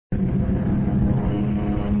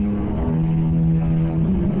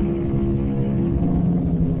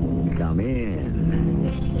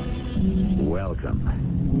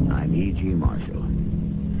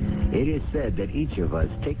said that each of us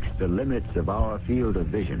takes the limits of our field of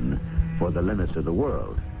vision for the limits of the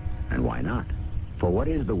world. And why not? For what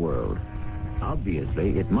is the world?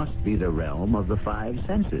 Obviously, it must be the realm of the five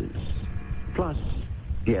senses. Plus,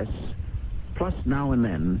 yes, plus now and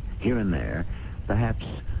then, here and there, perhaps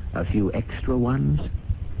a few extra ones.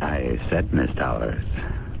 I said, Miss Towers,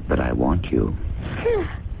 that I want you.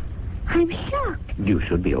 I'm shocked. You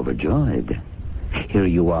should be overjoyed. Here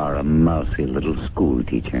you are, a mousy little school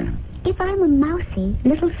teacher. If I'm a mousy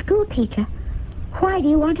little school teacher, why do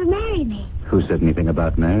you want to marry me? Who said anything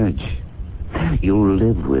about marriage? You'll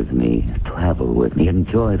live with me, travel with me,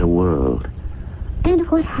 enjoy the world. And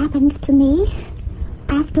what happens to me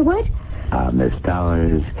afterward? Miss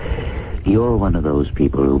Towers, you're one of those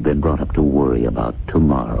people who've been brought up to worry about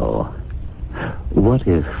tomorrow. What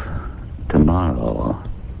if tomorrow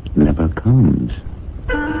never comes?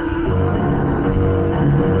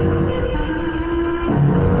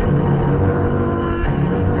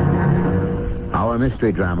 Our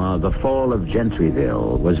mystery drama, The Fall of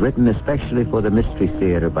Gentryville, was written especially for the Mystery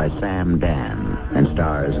Theater by Sam Dan and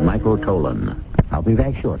stars Michael Tolan. I'll be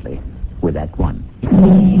back shortly with Act One.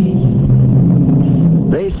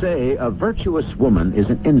 They say a virtuous woman is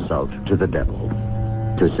an insult to the devil.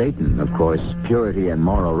 To Satan, of course, purity and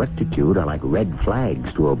moral rectitude are like red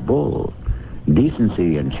flags to a bull.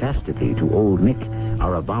 Decency and chastity to Old Nick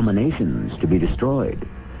are abominations to be destroyed.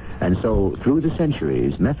 And so, through the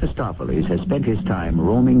centuries, Mephistopheles has spent his time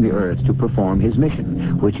roaming the earth to perform his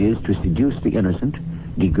mission, which is to seduce the innocent,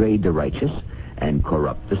 degrade the righteous, and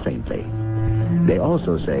corrupt the saintly. They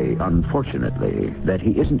also say, unfortunately, that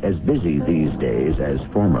he isn't as busy these days as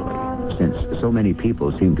formerly, since so many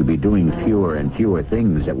people seem to be doing fewer and fewer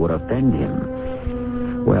things that would offend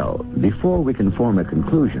him. Well, before we can form a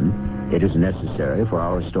conclusion, it is necessary for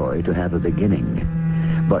our story to have a beginning.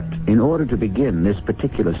 But in order to begin this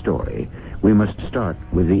particular story, we must start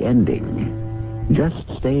with the ending. Just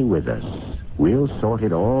stay with us. We'll sort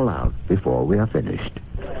it all out before we are finished.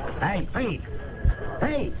 Hey, Pete!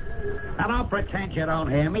 Pete! Now, don't pretend you don't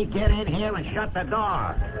hear me. Get in here and shut the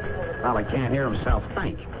door. Well, he can't hear himself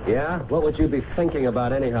think. Yeah? What would you be thinking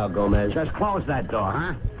about anyhow, Gomez? Just close that door,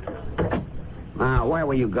 huh? Now, where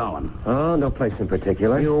were you going? Oh, no place in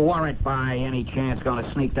particular. You weren't by any chance going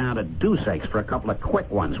to sneak down to Deuce's for a couple of quick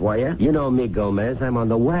ones, were you? You know me, Gomez. I'm on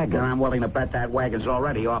the wagon. I'm willing to bet that wagon's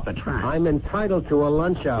already off the track. I'm entitled to a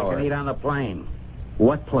lunch hour. You can eat on the plane.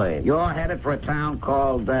 What plane? You're headed for a town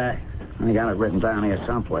called, I got it written down here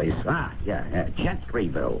someplace.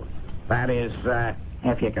 Gentryville. That is,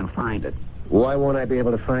 if you can find it. Why won't I be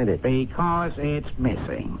able to find it? Because it's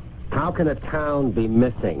missing. How can a town be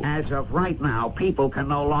missing? As of right now, people can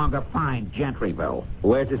no longer find Gentryville.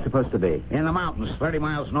 Where's it supposed to be? In the mountains, 30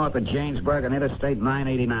 miles north of Jamesburg on Interstate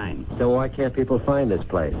 989. So why can't people find this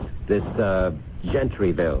place? This,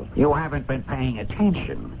 Gentryville? You haven't been paying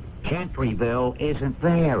attention. Gentryville isn't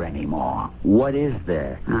there anymore. What is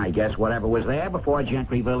there? I guess whatever was there before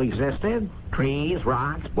Gentryville existed. Trees,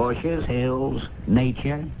 rocks, bushes, hills,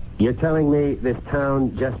 nature. You're telling me this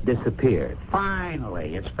town just disappeared?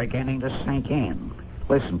 Finally, it's beginning to sink in.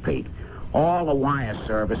 Listen, Pete, all the wire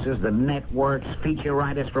services, the networks, feature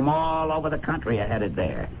writers from all over the country are headed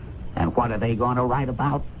there. And what are they going to write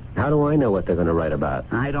about? How do I know what they're going to write about?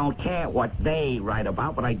 I don't care what they write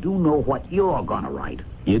about, but I do know what you're going to write.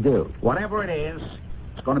 You do? Whatever it is,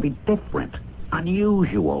 it's going to be different,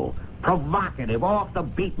 unusual, provocative, off the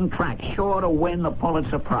beaten track, sure to win the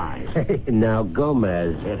Pulitzer Prize. Hey, now,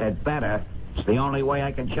 Gomez. It had better. It's the only way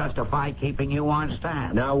I can justify keeping you on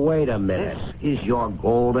staff. Now, wait a minute. This is your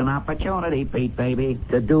golden opportunity, Pete, baby.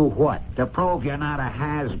 To do what? To prove you're not a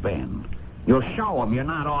has-been. You'll show them you're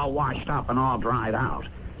not all washed up and all dried out.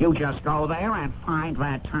 You just go there and find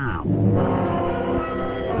that town.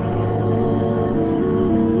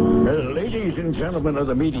 Ladies and gentlemen of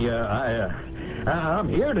the media, I'm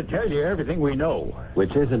here to tell you everything we know.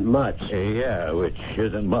 Which isn't much. Yeah, which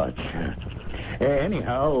isn't much.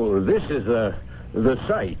 Anyhow, this is the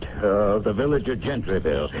site of the village of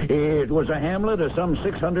Gentryville. It was a hamlet of some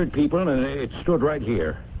 600 people, and it stood right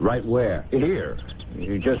here. Right where? Here.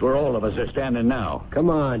 Just where all of us are standing now. Come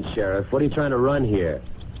on, Sheriff. What are you trying to run here?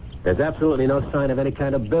 There's absolutely no sign of any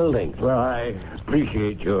kind of building. Well, I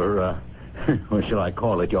appreciate your, what shall I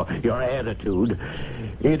call it, your attitude.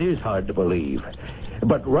 It is hard to believe.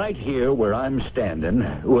 But right here where I'm standing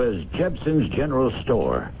was Jepson's General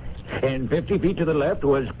Store. And 50 feet to the left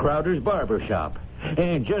was Crowder's Barber Shop.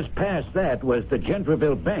 And just past that was the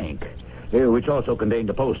Gentryville Bank, which also contained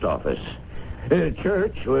the post office. The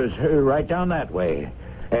church was right down that way.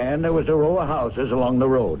 And there was a row of houses along the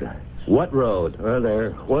road. What road? Well,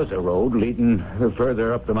 there was a road leading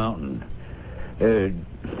further up the mountain.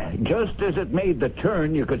 Just as it made the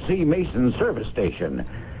turn, you could see Mason's service station.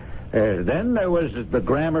 Then there was the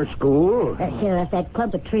grammar school. Sheriff, that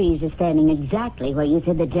clump of trees is standing exactly where you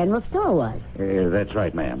said the general store was. That's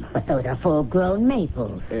right, ma'am. But those are full-grown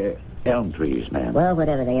maples. Elm trees, ma'am. Well,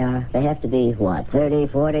 whatever they are, they have to be, 30,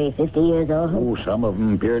 40, 50 years old? Oh, some of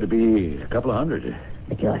them appear to be a couple of hundred.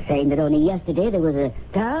 But you're saying that only yesterday there was a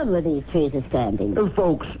town where these trees are standing.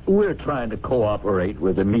 Folks, we're trying to cooperate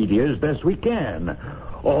with the media as best we can.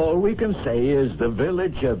 All we can say is the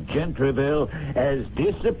village of Gentryville has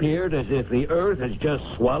disappeared as if the earth has just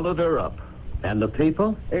swallowed her up. And the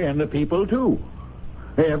people? And the people, too.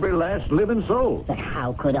 Every last living soul. But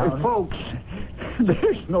how could all... Folks,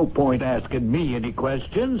 there's no point asking me any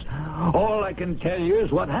questions. All I can tell you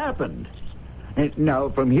is what happened. Now,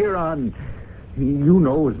 from here on, you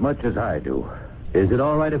know as much as I do. Is it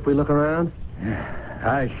all right if we look around?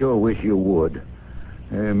 I sure wish you would.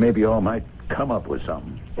 Maybe y'all might come up with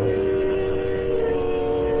something.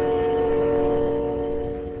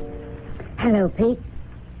 Hello, Pete.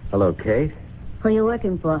 Hello, Kate. Who are you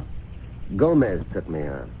working for? Gomez took me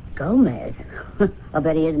on. Gomez? I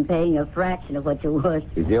bet he isn't paying a fraction of what you're worth.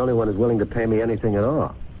 He's the only one who's willing to pay me anything at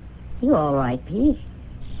all. You all right, Pete?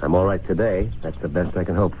 I'm all right today. That's the best I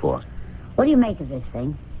can hope for. What do you make of this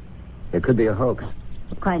thing? It could be a hoax.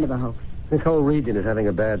 What kind of a hoax? This whole region is having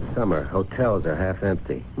a bad summer. Hotels are half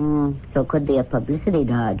empty. So it could be a publicity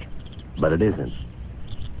dodge. But it isn't.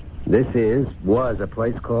 This was a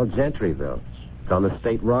place called Gentryville. It's on the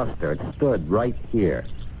state roster. It stood right here.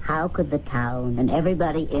 How could the town and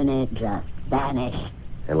everybody in it just vanish?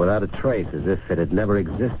 And without a trace, as if it had never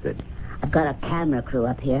existed. I've got a camera crew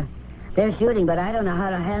up here. They're shooting, but I don't know how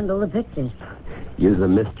to handle the pictures. Use the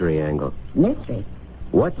mystery angle. Mystery?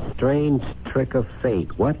 What strange trick of fate?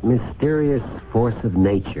 What mysterious force of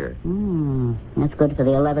nature? That's good for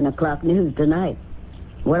the 11 o'clock news tonight.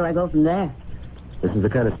 Where do I go from there? This is the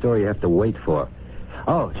kind of story you have to wait for.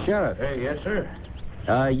 Oh, Sheriff. Yes, sir.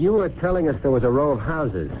 You were telling us there was a row of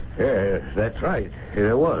houses. That's right.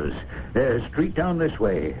 There was. A street down this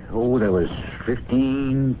way. Oh, there was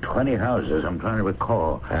 15, 20 houses, I'm trying to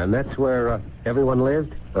recall. And that's where everyone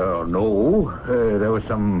lived? No. There were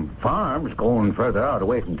some farms going further out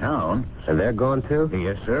away from town. And they're gone, too?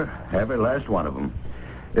 Yes, sir. Every last one of them.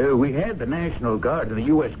 We had the National Guard and the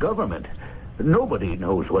U.S. government. Nobody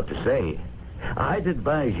knows what to say. I'd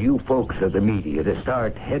advise you folks of the media to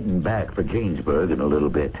start heading back for Jamesburg in a little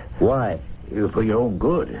bit. Why? For your own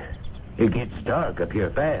good. It gets dark up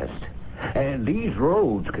here fast. And these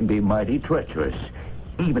roads can be mighty treacherous,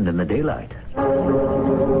 even in the daylight.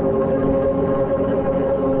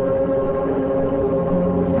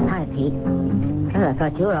 Hi, Pete. Oh, I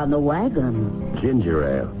thought you were on the wagon. Ginger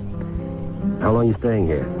ale. How long are you staying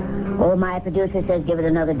here? Oh, my producer says give it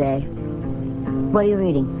another day. What are you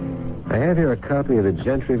reading? I have here a copy of the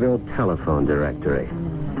Gentryville telephone directory.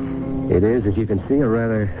 It is, as you can see, a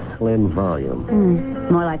rather slim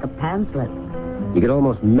volume. More like a pamphlet. You could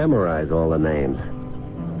almost memorize all the names.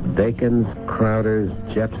 Bacons, Crowders,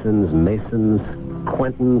 Jepsons, Masons,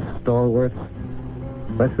 Quentons, Stallworths.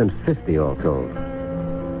 Less than 50 all told.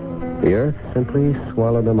 The earth simply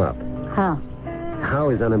swallowed them up. How? How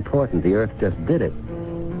is unimportant. The earth just did it.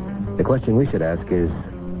 The question we should ask is,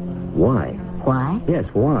 why? Why? Yes,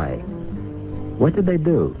 why? What did they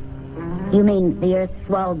do? You mean the earth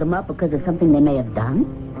swallowed them up because of something they may have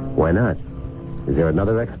done? Why not? Is there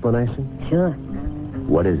another explanation? Sure.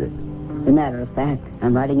 What is it? As a matter of fact,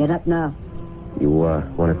 I'm writing it up now. You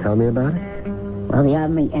want to tell me about it? Well, the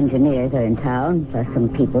Army engineers are in town, plus some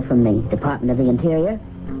people from the Department of the Interior.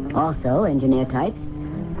 Also, engineer types.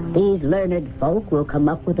 These learned folk will come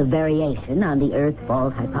up with a variation on the Earth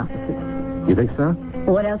falls hypothesis. You think so?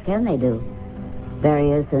 What else can they do?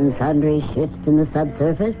 Various and sundry shifts in the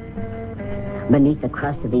subsurface. Beneath the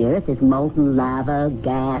crust of the Earth is molten lava,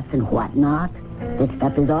 gas, and whatnot. This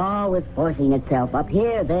stuff is always forcing itself up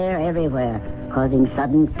here, there, everywhere, causing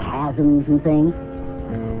sudden chasms and things.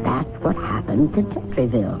 That's what happened to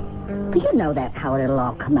Gentryville. But you know that's how it'll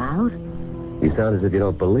all come out. You sound as if you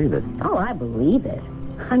don't believe it. Oh, I believe it.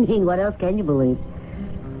 I mean, what else can you believe?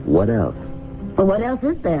 What else? Well, what else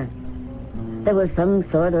is there? There was some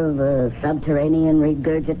sort of subterranean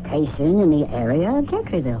regurgitation in the area of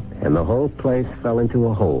Gentryville. And the whole place fell into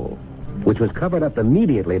a hole, which was covered up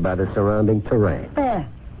immediately by the surrounding terrain. There.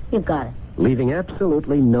 You've got it. Leaving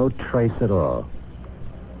absolutely no trace at all.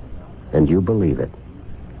 And you believe it.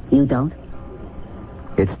 You don't?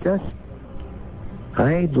 It's just...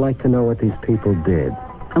 I'd like to know what these people did.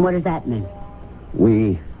 And what does that mean?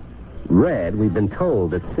 We've been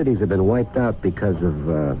told that cities have been wiped out because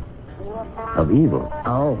of evil.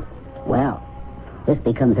 Oh, well, this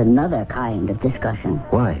becomes another kind of discussion.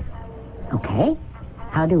 Why? Okay.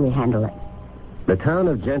 How do we handle it? The town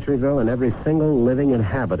of Gentryville and every single living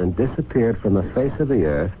inhabitant disappeared from the face of the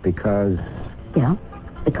earth because... Yeah,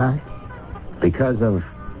 because? Because of...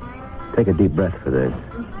 Take a deep breath for this.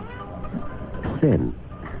 Sin.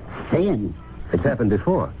 Sin? It's happened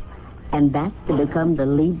before. And that's to become the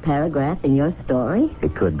lead paragraph in your story?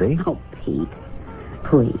 It could be. Oh, Pete,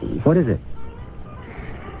 please. What is it?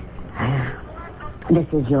 This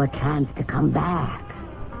is your chance to come back.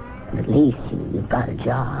 At least you've got a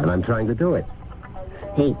job. And I'm trying to do it.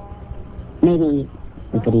 Pete, maybe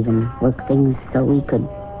we could even work things so we could,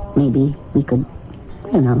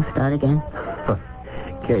 start again.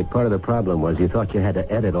 Kate, part of the problem was you thought you had to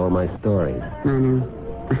edit all my stories.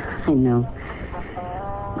 I know.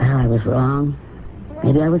 Well, I was wrong.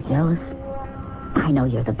 Maybe I was jealous. I know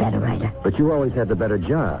you're the better writer. But you always had the better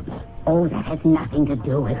jobs. Oh, that has nothing to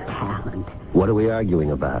do with talent. What are we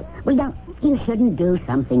arguing about? You shouldn't do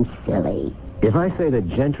something silly. If I say that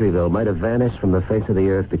Gentryville might have vanished from the face of the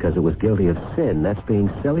earth because it was guilty of sin, that's being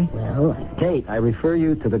silly? Well, Kate, I refer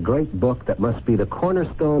you to the great book that must be the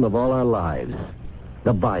cornerstone of all our lives.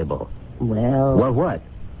 The Bible. Well, what?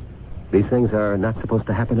 These things are not supposed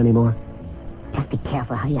to happen anymore? just be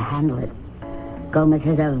careful how you handle it. Gomez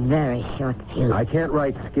has a very short fuse. I can't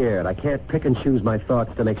write scared. I can't pick and choose my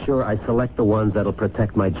thoughts to make sure I select the ones that'll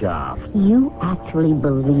protect my job. You actually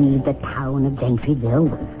believe the town of Gentryville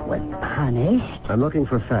was punished? I'm looking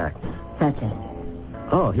for facts. Such as?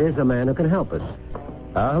 Oh, here's a man who can help us.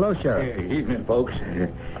 Hello, Sheriff. Hey, evening, folks.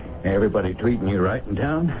 Everybody treating you right in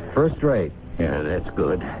town? First rate. Yeah, that's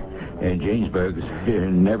good. And Jamesburg's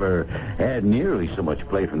never had nearly so much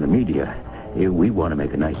play from the media. We want to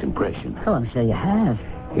make a nice impression. Oh, I'm sure you have.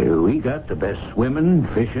 We got the best swimming,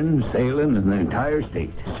 fishing, sailing in the entire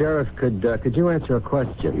state. Sheriff, could you answer a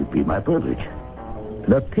question? It'd be my privilege.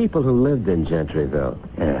 The people who lived in Gentryville.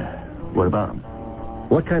 Yeah. What about them?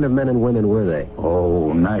 What kind of men and women were they?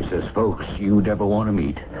 Oh, nicest folks you'd ever want to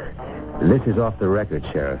meet. This is off the record,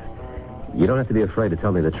 Sheriff. You don't have to be afraid to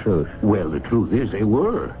tell me the truth. Well, the truth is they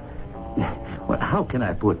were. Well, how can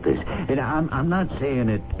I put this? And I'm not saying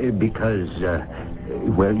it because,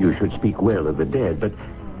 you should speak well of the dead, but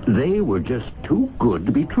they were just too good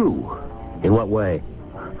to be true. In what way?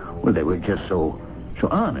 Well, they were just so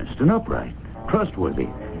honest and upright, trustworthy.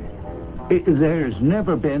 There's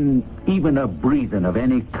never been even a breathing of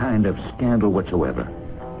any kind of scandal whatsoever.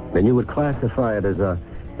 Then you would classify it as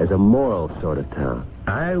a moral sort of town.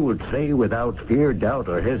 I would say without fear, doubt,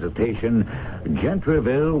 or hesitation,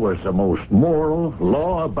 Gentryville was the most moral,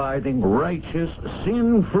 law-abiding, righteous,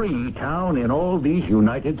 sin-free town in all these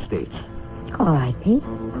United States. All right, Pete.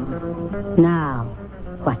 Now,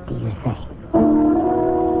 what do you say?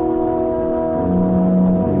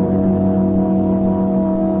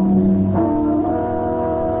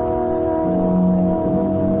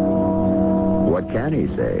 What can he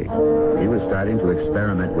say? He was starting to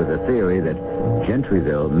experiment with the theory that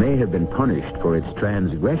Gentryville may have been punished for its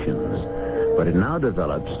transgressions, but it now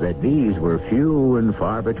develops that these were few and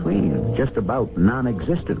far between, just about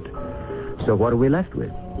non-existent. So what are we left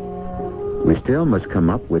with? We still must come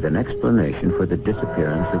up with an explanation for the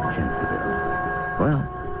disappearance of Gentryville.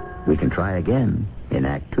 Well, we can try again in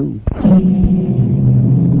Act 2.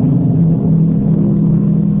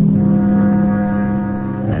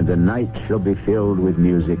 And the night shall be filled with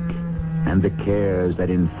music, and the cares that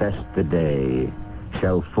infest the day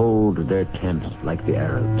shall fold their tents like the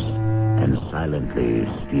Arabs, and silently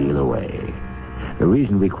steal away. The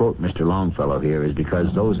reason we quote Mr. Longfellow here is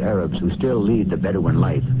because those Arabs who still lead the Bedouin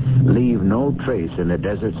life leave no trace in the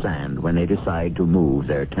desert sand when they decide to move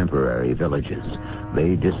their temporary villages.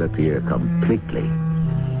 They disappear completely.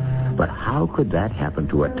 But how could that happen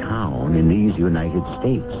to a town in these United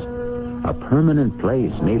States? A permanent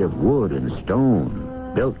place made of wood and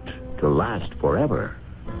stone, built to last forever.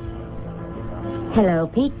 Hello,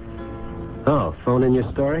 Pete. Oh, phone in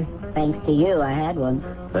your story? Thanks to you, I had one.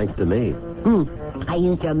 Thanks to me. I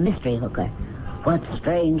used your mystery hooker. What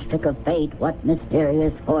strange trick of fate, what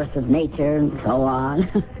mysterious force of nature, and so on.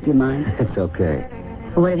 Do you mind? It's okay.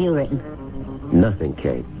 What have you written? Nothing,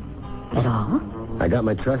 Kate. At all? I got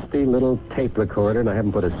my trusty little tape recorder, and I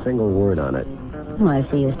haven't put a single word on it. Oh, I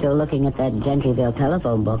see you're still looking at that Gentryville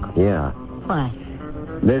telephone book. Yeah. Why?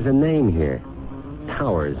 There's a name here.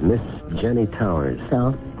 Towers, Miss Jenny Towers.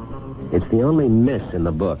 So? It's the only miss in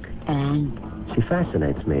the book. And? She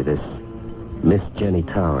fascinates me, this Miss Jenny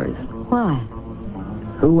Towers. Why?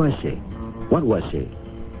 Who was she? What was she?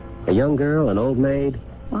 A young girl, an old maid?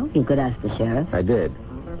 Well, you could ask the sheriff. I did.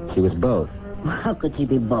 She was both. How could she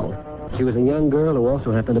be both? She was a young girl who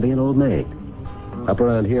also happened to be an old maid. Up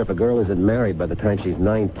around here, if a girl isn't married by the time she's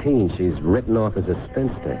 19, she's written off as a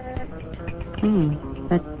spinster.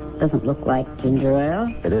 That doesn't look like ginger ale.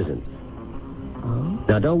 It isn't. Oh?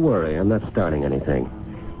 Now, don't worry. I'm not starting anything.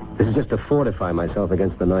 This is just to fortify myself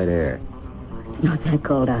against the night air. It's not that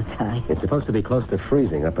cold outside. It's supposed to be close to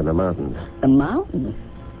freezing up in the mountains. The mountains?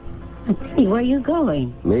 Let's see, where are you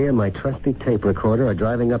going? Me and my trusty tape recorder are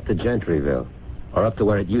driving up to Gentryville. Or up to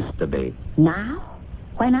where it used to be. Now?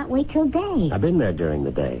 Why not wait till day? I've been there during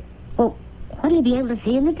the day. Well, what'll you be able to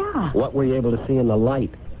see in the dark? What were you able to see in the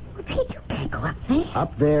light? Well, Pete, you can't go up there.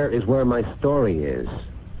 Up there is where my story is.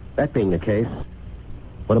 That being the case,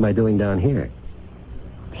 what am I doing down here?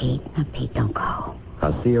 Pete, don't go.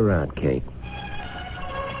 I'll see you around, Kate.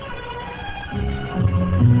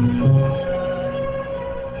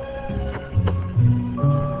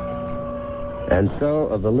 And so,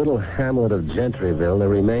 of the little hamlet of Gentryville, there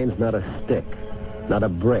remains not a stick, not a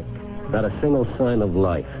brick, not a single sign of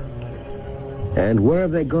life. And where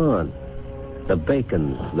have they gone? The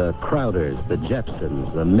Bacons, the Crowders, the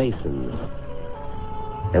Jepsons, the Masons.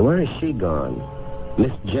 And where has she gone?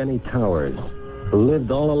 Miss Jenny Towers, who lived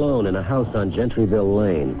all alone in a house on Gentryville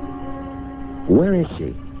Lane. Where is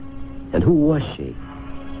she? And who was she?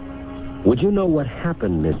 Would you know what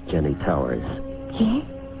happened, Miss Jenny Towers? Yes?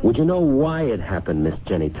 Would you know why it happened, Miss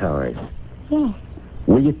Jenny Towers? Yes.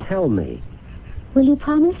 Will you tell me? Will you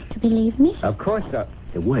promise to believe me? Of course I...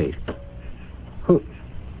 Wait.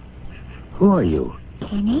 Who are you?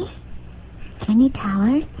 Jenny? Jenny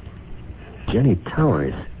Towers? Jenny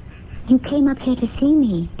Towers? You came up here to see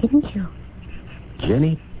me, didn't you?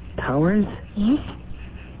 Jenny Towers? Yes.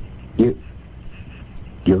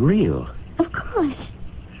 You're real. Of course.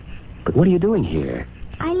 But what are you doing here?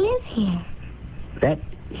 I live here. That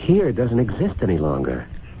here doesn't exist any longer.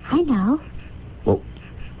 I know. Well,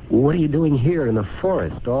 what are you doing here in the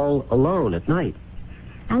forest, all alone at night?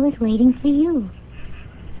 I was waiting for you.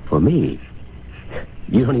 For me?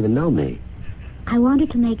 You don't even know me. I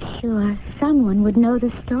wanted to make sure someone would know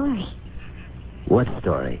the story. What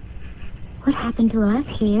story? What happened to us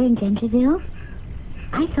here in Gentryville?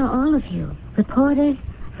 I saw all of you. Reporters,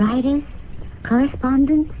 writers,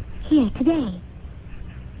 correspondents, here today.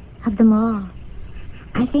 Of them all.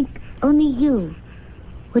 I think only you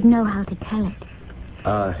would know how to tell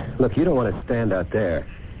it. Look, you don't want to stand out there.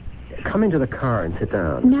 Come into the car and sit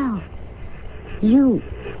down. No. You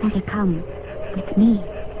better come with me.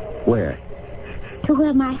 Where? To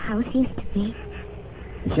where my house used to be.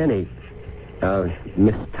 Jenny,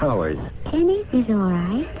 Miss Towers. Jenny is all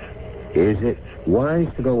right. Is it wise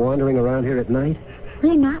to go wandering around here at night?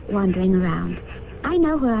 We're not wandering around. I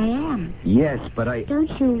know where I am. Yes, but I... Don't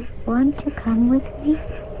you want to come with me?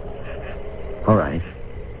 All right.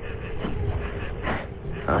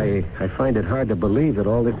 I find it hard to believe that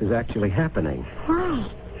all this is actually happening. Why?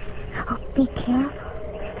 Oh, be careful.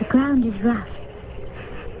 The ground is rough.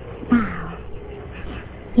 Now,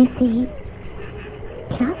 you see,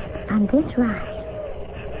 just on this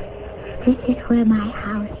rise, this is where my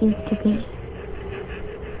house used to be.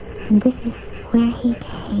 And this is where he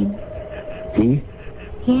came. He?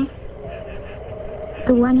 Yes.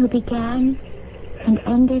 The one who began and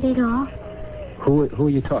ended it all. Who are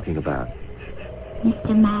you talking about?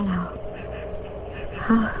 Mr. Mallow.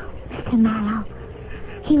 Oh, Mr. Mallow.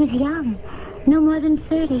 He was young, no more than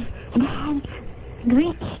 30, and handsome and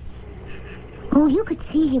rich. Oh, you could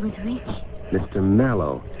see he was rich. Mr.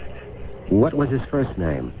 Mallow. What was his first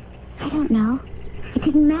name? I don't know. It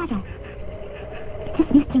didn't matter.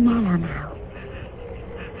 Just Mr. Mallow now.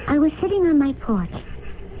 I was sitting on my porch.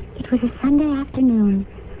 It was a Sunday afternoon,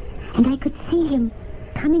 and I could see him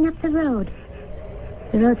coming up the road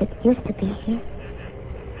that used to be here.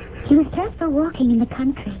 He was dressed for walking in the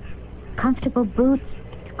country. Comfortable boots,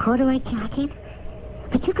 corduroy jacket.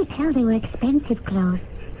 But you could tell they were expensive clothes.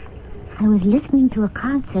 I was listening to a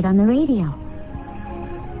concert on the radio.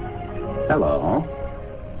 Hello.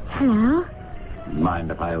 Hello?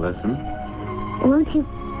 Mind if I listen? Won't you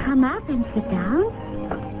come up and sit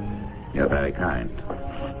down? You're very kind.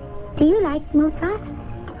 Do you like Mozart?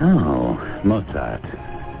 Oh, Mozart.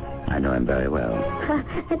 I know him very well.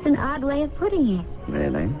 That's an odd way of putting it.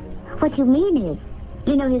 Really? What you mean is,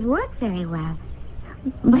 you know his work very well.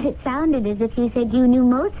 But it sounded as if you said you knew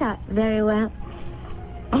Mozart very well.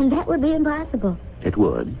 And that would be impossible. It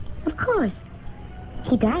would? Of course.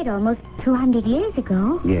 He died almost 200 years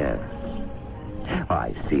ago. Yes. Oh,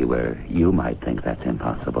 I see where you might think that's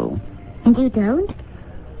impossible. And you don't?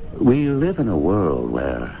 We live in a world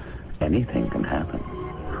where anything can happen.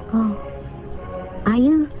 Oh. Are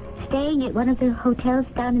you staying at one of the hotels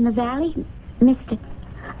down in the valley, Mr.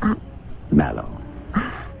 Mallow.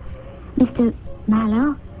 Mr.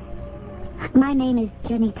 Mallow. My name is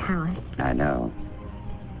Jenny Towers. I know.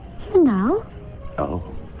 You know? Oh,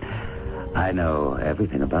 I know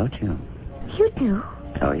everything about you. You do?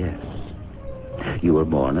 Oh, yes. You were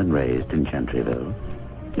born and raised in Gentryville.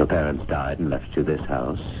 Your parents died and left you this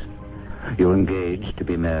house. You were engaged to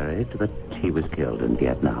be married, but he was killed in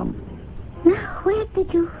Vietnam. Now, where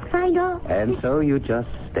did you find all And this? so you just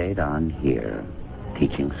stayed on here,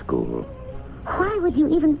 teaching school. Why would you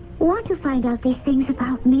even want to find out these things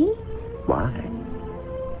about me? Why?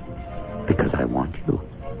 Because I want you.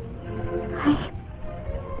 I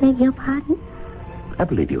beg your pardon? I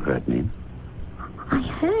believe you heard me. I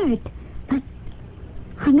heard, but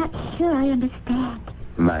I'm not sure I understand.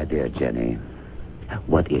 My dear Jenny,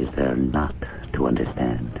 what is there not to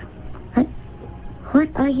understand? What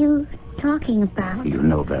are you talking about? You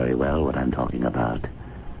know very well what I'm talking about.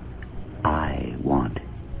 I want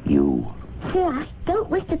you. Sir, I don't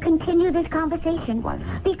wish to continue this conversation. Why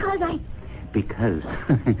not? Because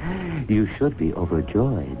you should be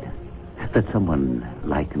overjoyed that someone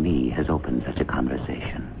like me has opened such a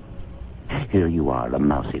conversation. Here you are, a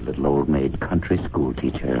mousy little old maid country school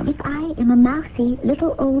teacher. If I am a mousy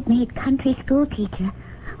little old maid country school teacher,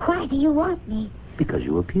 why do you want me? Because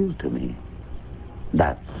you appeal to me.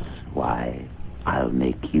 That's why I'll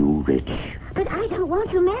make you rich. But I don't want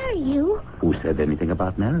to marry you. Who said anything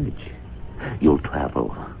about marriage? You'll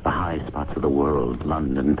travel the high spots of the world,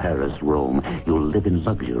 London, Paris, Rome. You'll live in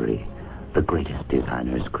luxury. The greatest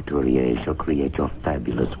designers, couturiers, shall create your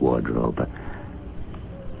fabulous wardrobe.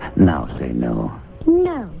 Now say no.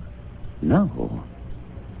 No. No?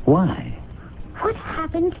 Why? What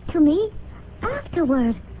happens to me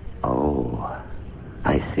afterward? Oh,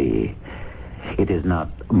 I see. It is not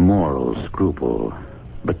moral scruple,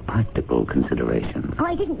 but practical consideration. Oh,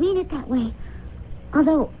 I didn't mean it that way.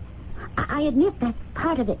 Although, I admit that's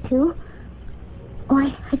part of it, too. Oh,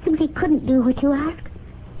 I simply couldn't do what you ask.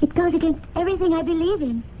 It goes against everything I believe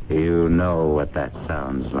in. You know what that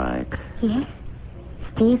sounds like. Yes.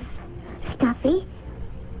 Stiff, stuffy,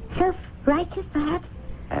 self-righteous, perhaps.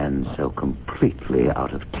 And so completely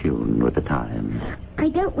out of tune with the times. I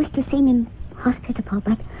don't wish to seem inhospitable,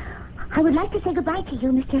 but I would like to say goodbye to you,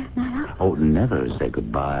 Mr. Mallow. Oh, never say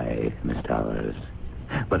goodbye, Miss Towers.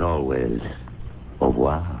 But always, au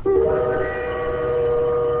revoir.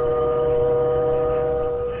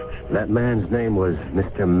 That man's name was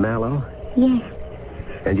Mr. Mallow? Yes.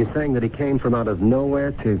 And you're saying that he came from out of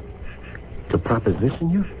nowhere to proposition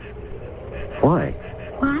you? Why?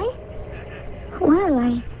 Why?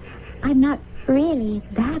 Well, I'm not really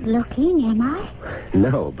bad looking, am I?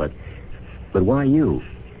 No, but why you?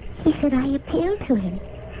 He said I appealed to him.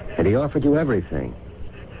 And he offered you everything.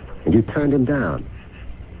 And you turned him down.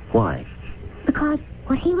 Why? Because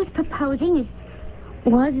what he was proposing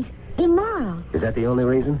was immoral. Is that the only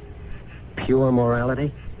reason? Pure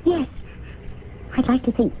morality? Yes. I'd like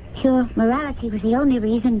to think pure morality was the only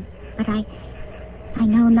reason, but I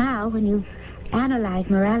know now when you analyze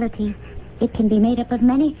morality, it can be made up of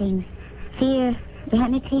many things. Fear,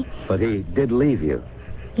 vanity. But he did leave you.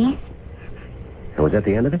 Yes, And was that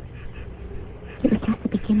the end of it? it was just the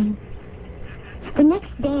beginning. The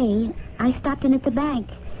next day, I stopped in at the bank,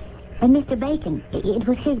 and Mr. Bacon, it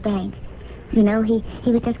was his bank. You know, he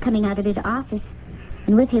was just coming out of his office,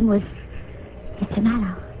 and with him was Mr.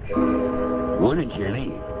 Mallow. Morning,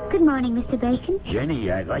 Jenny. Good morning, Mr. Bacon.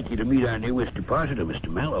 Jenny, I'd like you to meet our newest depositor, Mr.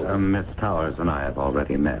 Mallow. Miss Towers and I have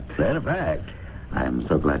already met. That a fact. I'm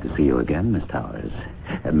so glad to see you again, Miss Towers.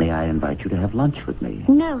 May I invite you to have lunch with me?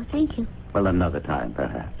 No, thank you. Well, another time,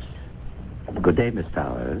 perhaps. Good day, Miss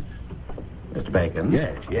Towers. Mr. Bacon?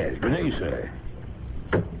 Yes. Good day, sir.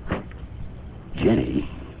 Jenny,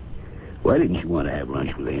 why didn't you want to have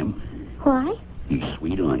lunch with him? Why? He's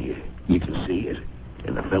sweet on you. You can see it.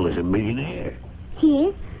 And the fella's a millionaire. He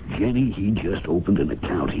is? Jenny, he just opened an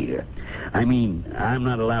account here. I mean, I'm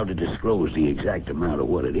not allowed to disclose the exact amount of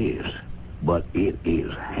what it is, but it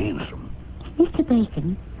is handsome. Mr.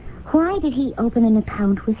 Bacon, why did he open an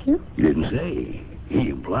account with you? He didn't say. He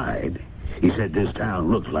implied. He said this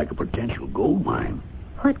town looks like a potential gold mine.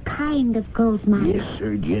 What kind of gold mine? Yes,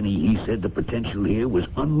 sir, Jenny. He said the potential here was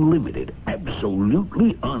unlimited.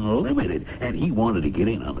 Absolutely unlimited. And he wanted to get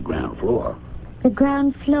in on the ground floor. The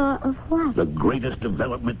ground floor of what? The greatest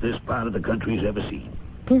development this part of the country's ever seen.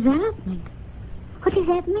 Development? What does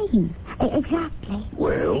that mean? Exactly.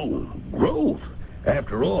 Well, growth.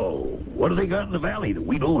 After all, what do they got in the valley that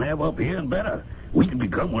we don't have up here and better? We can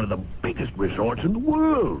become one of the biggest resorts in the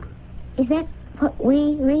world. Is that what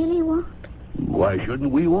we really want? Why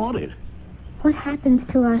shouldn't we want it? What happens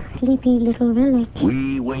to our sleepy little village?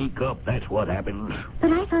 We wake up, that's what happens.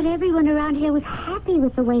 But I thought everyone around here was happy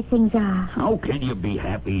with the way things are. How can you be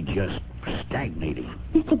happy just stagnating?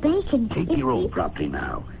 Mr. Bacon... Take your own property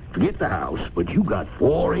now. Forget the house, but you got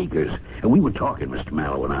 4 acres. And we were talking, Mr.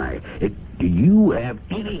 Mallow and I. Do you have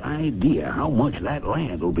any idea how much that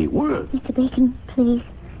land will be worth? Mr. Bacon, please,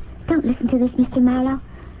 don't listen to this, Mr. Mallow.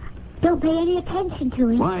 Don't pay any attention to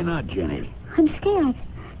him. Why not, Jenny? I'm scared.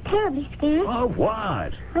 Terribly scared. Of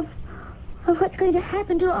what? Of what's going to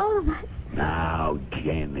happen to all of us. Now,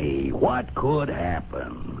 Jenny, what could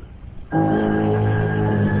happen?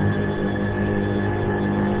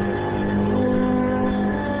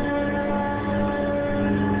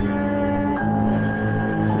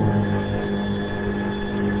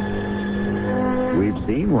 We've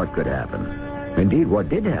seen what could happen. Indeed, what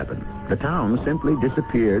did happen. The town simply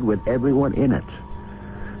disappeared with everyone in it.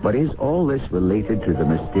 But is all this related to the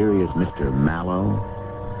mysterious Mr. Mallow?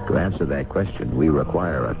 To answer that question, we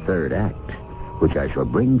require a third act, which I shall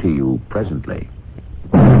bring to you presently.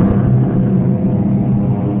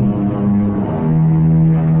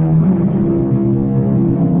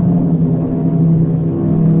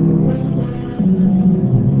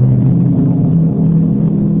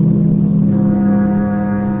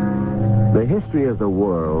 The history of the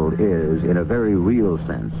world is, in a very real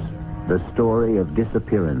sense, the story of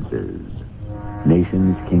disappearances.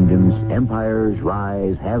 Nations, kingdoms, empires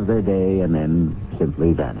rise, have their day, and then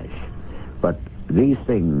simply vanish. But these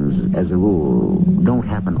things, as a rule, don't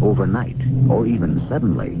happen overnight or even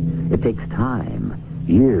suddenly. It takes time,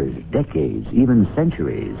 years, decades, even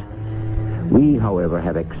centuries. We, however,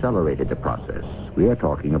 have accelerated the process. We are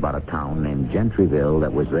talking about a town named Gentryville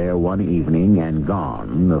that was there one evening and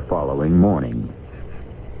gone the following morning.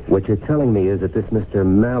 What you're telling me is that this Mr.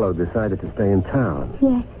 Mallow decided to stay in town.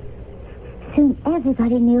 Yes. Soon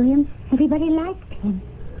everybody knew him. Everybody liked him.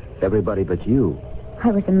 Everybody but you. I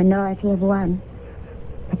was a minority of one.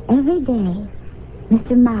 But every day,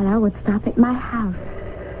 Mr. Mallow would stop at my house.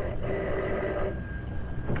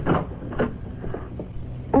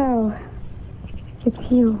 Oh,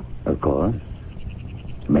 it's you. Of course.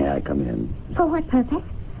 May I come in? For what purpose?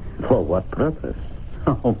 For what purpose?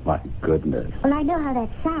 Oh, my goodness. Well, I know how that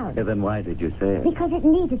sounds. Then why did you say it? Because it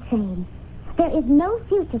needed saying. There is no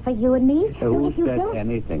future for you and me. Who if you said don't...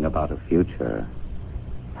 anything about a future?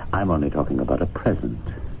 I'm only talking about a present.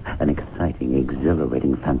 An exciting,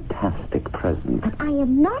 exhilarating, fantastic present. But I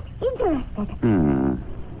am not interested.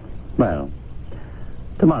 Well,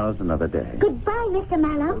 tomorrow's another day. Goodbye, Mr.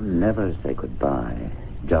 Mallow. Never say goodbye.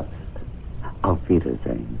 Just auf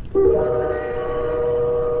Wiedersehen.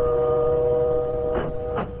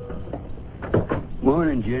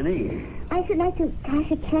 Morning, Jenny. I should like to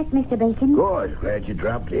cash a check, Mr. Bacon. Good. Glad you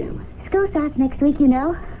dropped in. School starts next week, you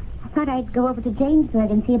know. I thought I'd go over to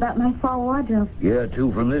Jamesburg and see about my fall wardrobe. Year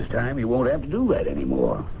 2 from this time, you won't have to do that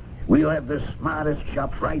anymore. We'll have the smartest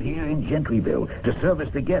shops right here in Gentryville to service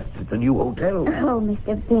the guests at the new hotel. Oh,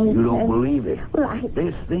 Mr. Bacon. You don't believe it? Well,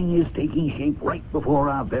 This thing is taking shape right before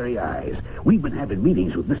our very eyes. We've been having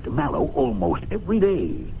meetings with Mr. Mallow almost every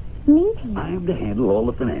day. Meeting? I'm to handle all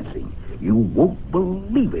the financing. You won't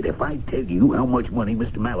believe it if I tell you how much money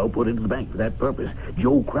Mr. Mallow put into the bank for that purpose.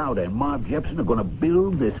 Joe Crowder and Marv Jepson are going to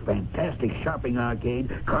build this fantastic shopping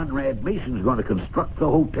arcade. Conrad Mason's going to construct the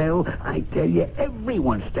hotel. I tell you,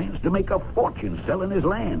 everyone stands to make a fortune selling his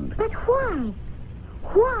land. But why?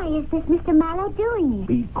 Why is this Mr. Mallow doing it?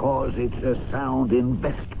 Because it's a sound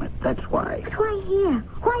investment, that's why. But why here?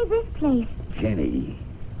 Why this place? Jenny,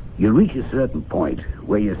 you reach a certain point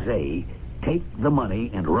where you say, take the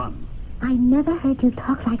money and run. I never heard you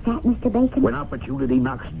talk like that, Mr. Bacon. When opportunity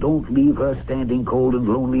knocks, don't leave her standing cold and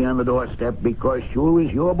lonely on the doorstep, because sure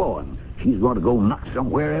as you're born, she's going to go knock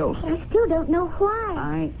somewhere else. I still don't know why.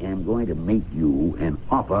 I am going to make you an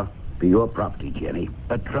offer for your property, Jenny.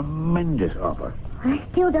 A tremendous offer. I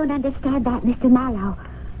still don't understand that, Mr. Mallow.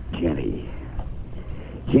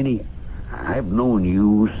 Jenny, I've known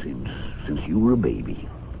you since you were a baby.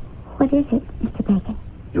 What is it, Mr. Bacon?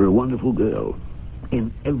 You're a wonderful girl.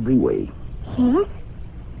 In every way. Yes?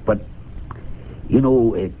 But, you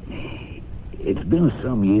know, it's been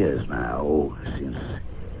some years now since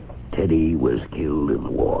Teddy was killed in the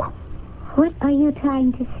war. What are you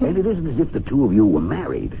trying to say? And it isn't as if the two of you were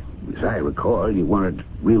married. As I recall, you weren't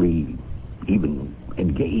really even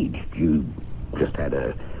engaged. You just had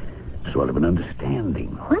a sort of an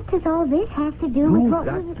understanding. What does all this have to do with You've what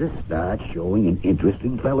got was... to start showing an interest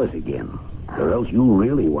in fellas again, or else you'll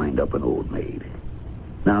really wind up an old maid.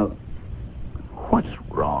 Now, what's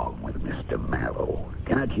wrong with Mr. Mallow?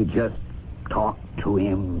 Can't you just talk to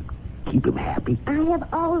him, keep him happy? I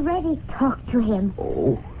have already talked to him.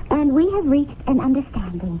 Oh, And we have reached an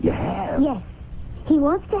understanding. you have? Yes. He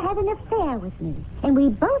wants to have an affair with me. And we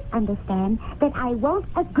both understand that I won't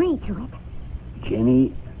agree to it.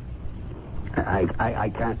 Jenny,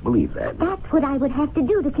 I can't believe that. That's what I would have to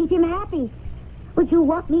do to keep him happy. Would you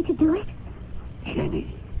want me to do it?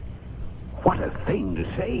 Jenny, what a thing to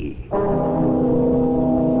say.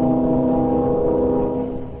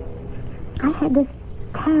 I had this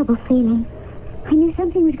terrible feeling. I knew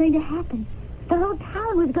something was going to happen. The whole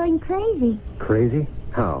town was going crazy. Crazy?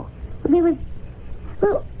 How? There was...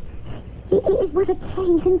 Well, it was a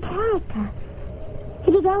change in character.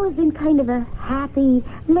 It had always been kind of a happy,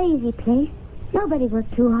 lazy place. Nobody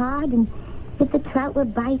worked too hard, and if the trout were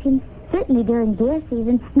biting, certainly during deer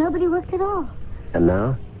season, nobody worked at all. And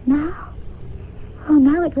now? Now? Oh,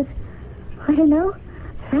 now it was, I don't know,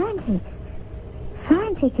 frantic.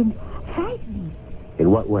 Frantic and frightening. In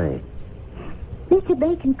what way? Mr.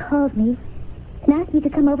 Bacon called me and asked me to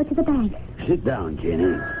come over to the bank. Sit down,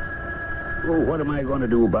 Jenny. Oh, what am I going to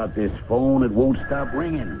do about this phone? It won't stop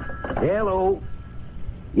ringing. Hello?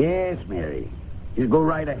 Yes, Mary. You go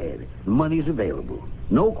right ahead. The money's available.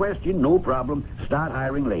 No question, no problem. Start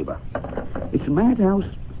hiring labor. It's a madhouse.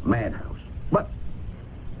 Madhouse. But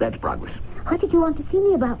that's progress. What did you want to see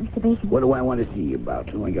me about, Mr. Bacon? What do I want to see you about?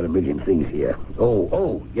 Oh, I got a million things here.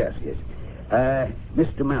 Oh, yes.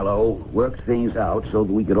 Mr. Mallow worked things out so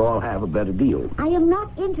that we could all have a better deal. I am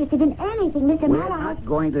not interested in anything, Mr. We're Mallow. not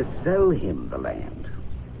going to sell him the land.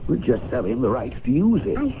 We'll just sell him the rights to use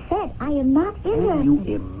it. I said I am not interested. Can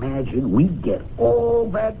you imagine? We get all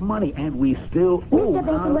that money, and we still owe... Mr.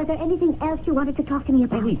 Bacon, was there anything else you wanted to talk to me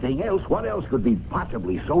about? Anything else? What else could be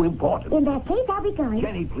possibly so important? In that case, I'll be going.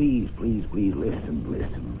 Jenny, please,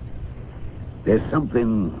 listen. There's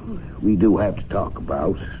something we do have to talk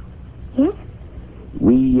about. Yes?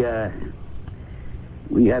 We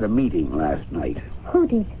had a meeting last night. Who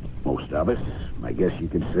did? Most of us. I guess you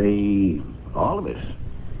could say all of us.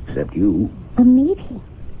 Except you. A meeting?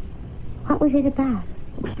 What was it about?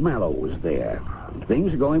 Mr. Mallow was there.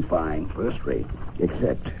 Things are going fine, first rate.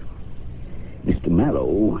 Except Mr.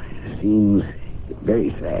 Mallow seems very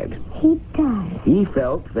sad. He does. He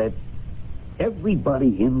felt that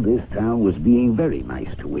everybody in this town was being very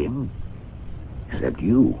nice to him. Except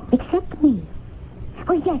you. Except me.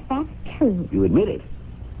 Oh, yes, that's true. You admit it.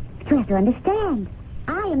 But you have to understand.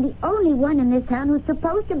 I am the only one in this town who's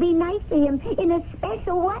supposed to be nice to him in a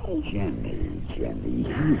special way. Jenny,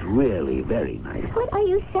 he's really very nice. What are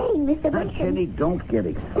you saying, Mr. Now, Bacon? Jenny, don't get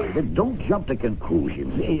excited. Don't jump to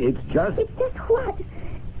conclusions. It's just what?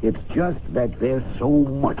 It's just that there's so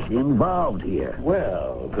much involved here.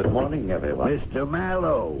 Well, good morning, everyone. Mr.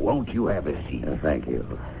 Mallow, won't you have a seat? Thank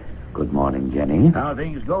you. Good morning, Jenny. How are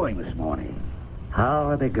things going this morning? How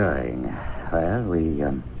are they going? Well,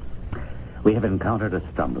 we have encountered a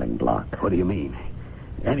stumbling block. What do you mean?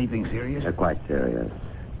 Anything serious? Quite serious.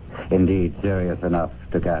 Indeed, serious enough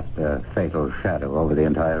to cast a fatal shadow over the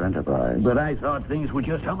entire enterprise. But I thought things were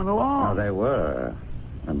just humming along. They were.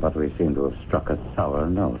 But we seem to have struck a sour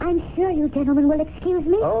note. I'm sure you gentlemen will excuse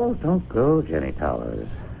me. Oh, don't go, Jenny Towers.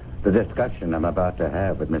 The discussion I'm about to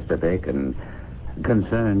have with Mr. Bacon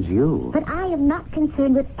concerns you. But I am not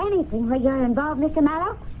concerned with anything where you're involved, Mr.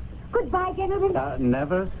 Mallow. Goodbye, gentlemen.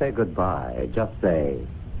 Never say goodbye. Just say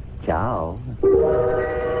ciao.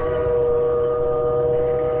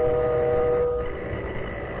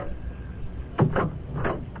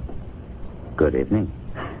 Good evening.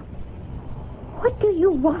 What do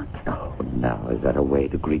you want? Oh, now, is that a way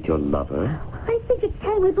to greet your lover? I think it's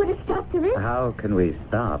time we put a stop to this. How can we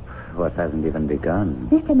stop what hasn't even begun?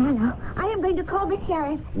 Mr. Mallow, I am going to call the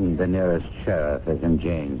sheriff. The nearest sheriff is in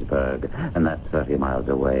Janesburg, and that's 30 miles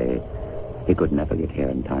away. He could never get here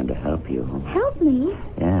in time to help you. Help me?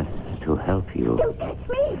 Yes, to help you. Don't touch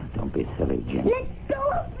me. Don't be silly, Jenny. Let go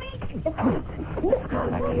of me.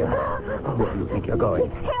 Back here. Where do you think you're going?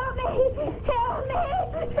 Help me. Help me.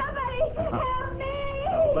 Somebody help me.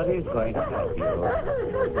 Nobody's going to help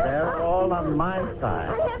you. They're all on my side.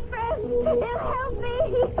 I have friends. They'll help me.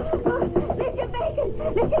 Mr. Bacon.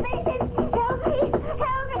 Mr. Bacon. Help me.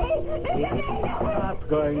 Help me. Mr. Bacon. Not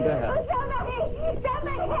going to help.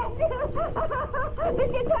 Somebody help me.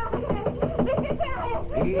 Mr. Towers. Mr. Towers.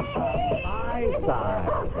 He's on my side.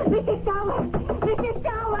 Mr. Towers. Mr.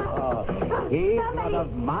 Towers. He's one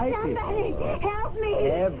of my people. Somebody, help me.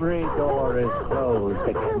 Every door is closed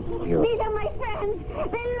against you. These are my friends.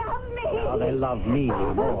 They love me. Now they love me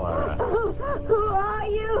more. Who are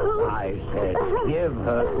you? I said, give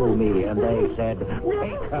her to me, and they said,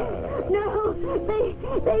 take her. No,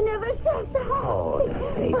 they never said that. Oh,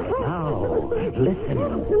 say it now. Listen.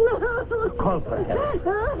 No. Call for help.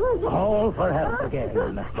 Call for help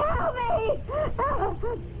again. Help me.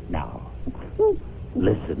 Now,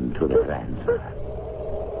 listen to their answer.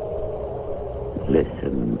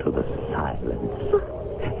 Listen to the silence.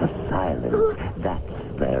 The silence,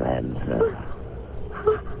 that's their answer.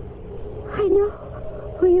 I know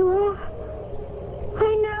who you are.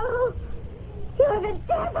 I know. You're the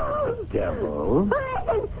devil. The devil?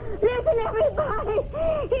 Listen, everybody.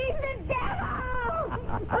 He's the devil.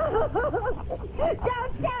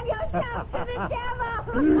 Don't sell yourself to the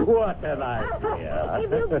devil. What an idea. If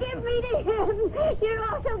you give me to him, you're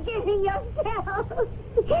also giving yourself.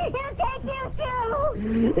 He'll take you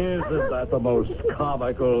too. Isn't that the most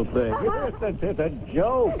comical thing? Isn't it a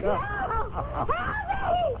joke? No! Help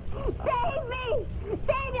me! Save me!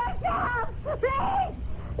 Save yourself! Please!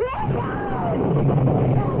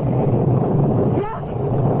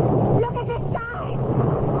 Look at the sky!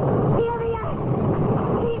 Feel the earth!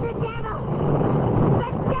 He's the devil! The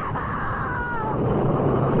devil!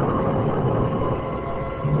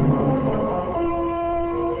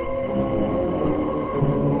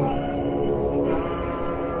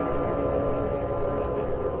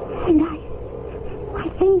 And I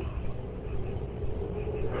think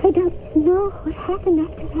I don't know what happened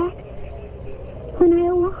after that. When I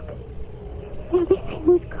awoke, everything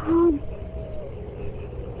was gone.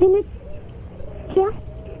 And it's just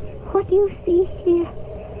what you see here.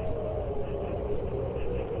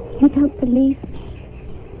 You don't believe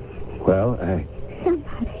me? Well,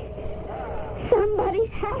 Somebody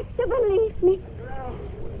has to believe me.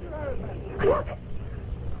 Look,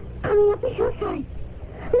 coming up the hillside.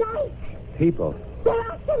 Lights. people. They're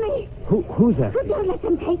after me. Who's after Oh, you? don't let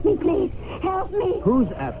them take me, please. Help me. Who's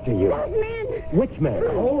after you? Those men. Which man?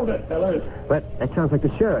 Hold it, fellas. But that sounds like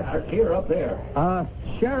the sheriff. Here up there.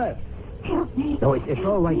 Sheriff. Help me. No, it's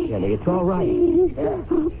all right, Jenny. It's all right. Please.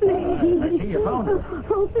 Oh, please. I see you found her.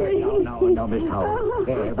 Oh, please. No, Miss Howard.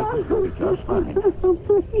 Everything's going to be just fine. Oh,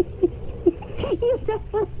 please. You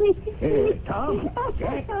don't me. Tom,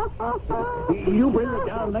 Jack, you bring her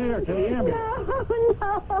down there to the ambulance.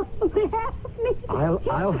 No. Help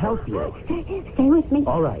me. I'll help you. Stay with me.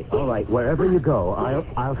 All right. Wherever you go,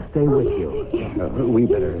 I'll stay with you. We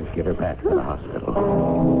better get her back to the hospital.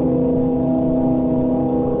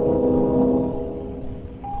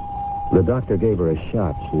 The doctor gave her a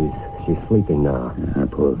shot. She's sleeping now.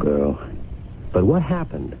 Poor girl. But what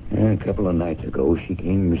happened? A couple of nights ago, she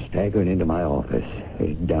came staggering into my office,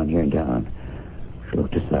 down here in town. She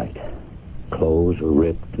looked a sight. Clothes were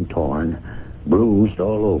ripped and torn, bruised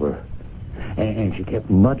all over. And she kept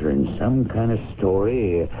muttering some kind of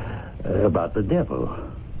story about the devil.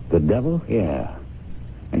 The devil? Yeah.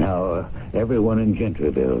 And how everyone in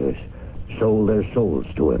Gentryville has sold their souls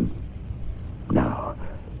to him. Now,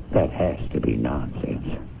 that has to be nonsense.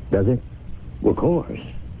 Does it? Of course.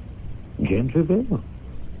 Gentryville?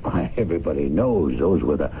 Why, everybody knows those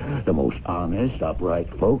were the most honest, upright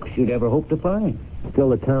folks you'd ever hope to find. Still,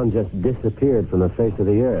 the town just disappeared from the face of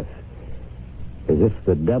the earth. As if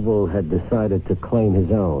the devil had decided to claim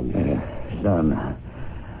his own. Son,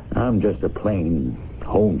 I'm just a plain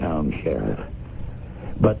hometown sheriff.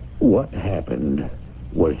 But what happened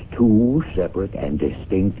was two separate and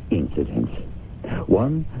distinct incidents.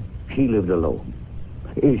 One, she lived alone.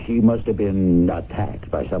 She must have been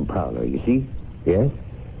attacked by some prowler, you see? Yes?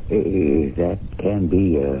 That can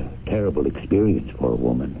be a terrible experience for a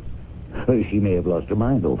woman. She may have lost her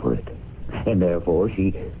mind over it. And therefore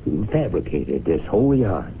she fabricated this whole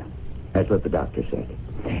yarn. That's what the doctor said.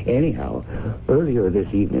 Anyhow, earlier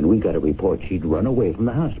this evening we got a report she'd run away from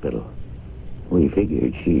the hospital. We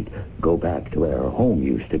figured she'd go back to where her home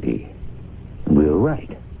used to be. And we were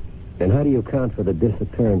right. And how do you account for the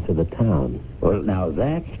disappearance of the town? Well, now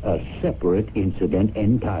that's a separate incident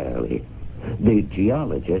entirely. The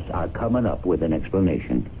geologists are coming up with an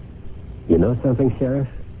explanation. You know something, Sheriff?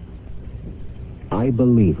 I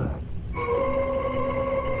believe her.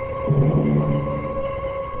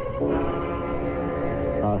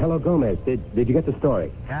 Hello, Gomez. Did you get the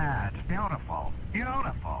story? Yeah, it's beautiful.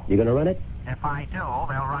 Beautiful. You gonna run it? If I do,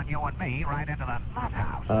 they'll run you and me right into the nut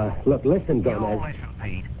house. Look, listen, You Gomez. listen,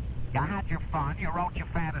 Pete. You had your fun, you wrote your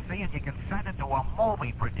fantasy, and you can send it to a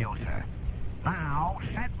movie producer. Now,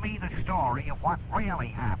 send me the story of what really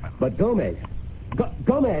happened. But Gomez.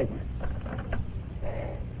 Gomez!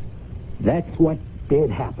 That's what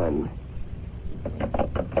did happen.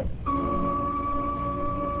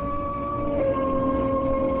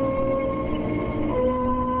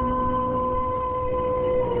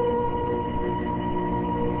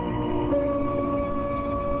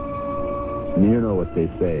 You know what they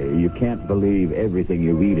say, you can't believe everything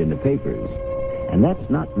you read in the papers. And that's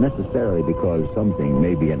not necessarily because something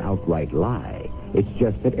may be an outright lie. It's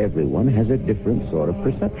just that everyone has a different sort of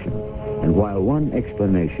perception. And while one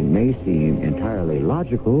explanation may seem entirely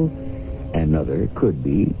logical, another could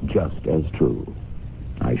be just as true.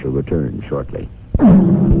 I shall return shortly.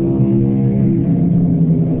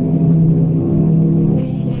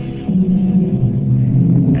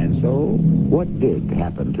 And so, what did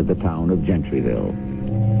happen to the town of Gentryville?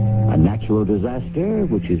 A natural disaster,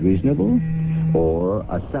 which is reasonable, or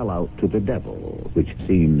a sellout to the devil, which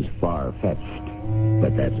seems far-fetched,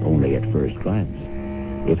 but that's only at first glance.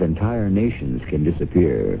 If entire nations can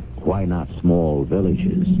disappear, why not small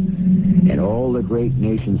villages? And all the great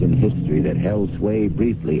nations in history that held sway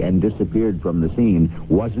briefly and disappeared from the scene,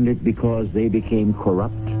 wasn't it because they became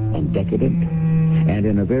corrupt and decadent? And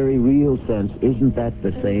in a very real sense, isn't that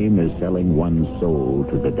the same as selling one's soul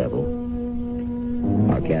to the devil?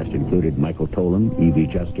 Our cast included Michael Tolan, Evie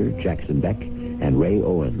Juster, Jackson Beck, and Ray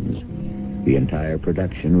Owens. The entire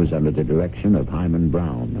production was under the direction of Hyman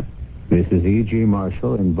Brown. This is E.G.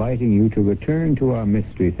 Marshall inviting you to return to our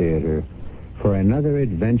Mystery Theater for another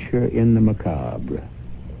adventure in the macabre.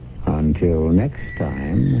 Until next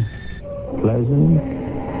time,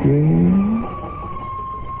 pleasant dreams.